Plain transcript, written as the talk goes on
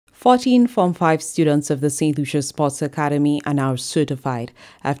14 Form 5 students of the Saint Lucia Sports Academy are now certified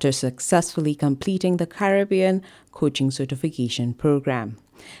after successfully completing the Caribbean Coaching Certification Program.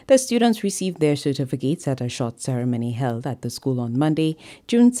 The students received their certificates at a short ceremony held at the school on Monday,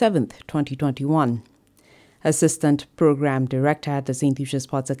 June 7, 2021. Assistant Program Director at the Saint Lucia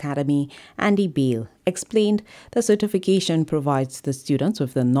Sports Academy, Andy Bale, explained the certification provides the students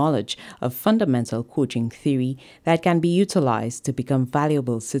with the knowledge of fundamental coaching theory that can be utilized to become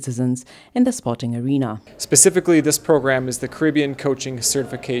valuable citizens in the sporting arena. Specifically, this program is the Caribbean Coaching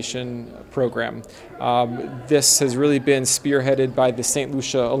Certification Program. This has really been spearheaded by the Saint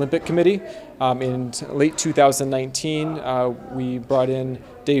Lucia Olympic Committee. In late 2019, we brought in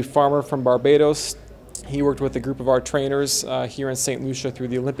Dave Farmer from Barbados. He worked with a group of our trainers here in St. Lucia through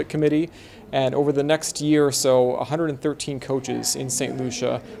the Olympic Committee, and over the next year or so, 113 coaches in St.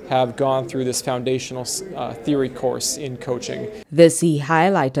 Lucia have gone through this foundational theory course in coaching. This, he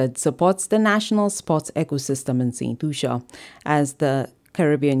highlighted, supports the national sports ecosystem in St. Lucia, as the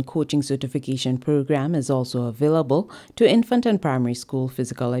Caribbean Coaching Certification Program is also available to infant and primary school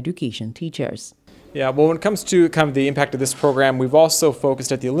physical education teachers. Yeah, well, when it comes to kind of the impact of this program, we've also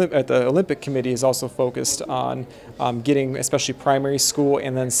focused at the Olympic Committee is also focused on getting especially primary school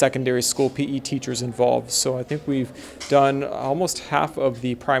and then secondary school PE teachers involved. So I think we've done almost half of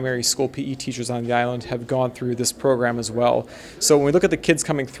the primary school PE teachers on the island have gone through this program as well. So when we look at the kids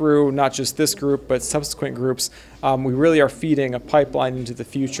coming through, not just this group but subsequent groups, we really are feeding a pipeline into the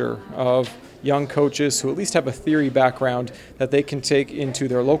future of young coaches who at least have a theory background that they can take into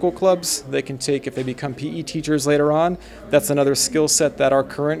their local clubs. They can take if they become PE teachers later on. That's another skill set that our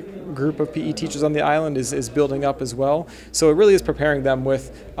current group of PE teachers on the island is building up as well. So it really is preparing them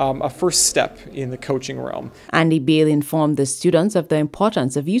with a first step in the coaching realm. Andy Bale informed the students of the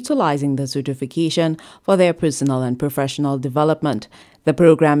importance of utilizing the certification for their personal and professional development. The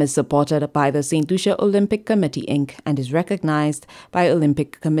program is supported by the Saint Lucia Olympic Committee, Inc. and is recognized by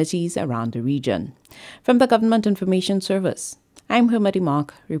Olympic committees around the region. From the Government Information Service, I'm Hermity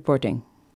Mark reporting.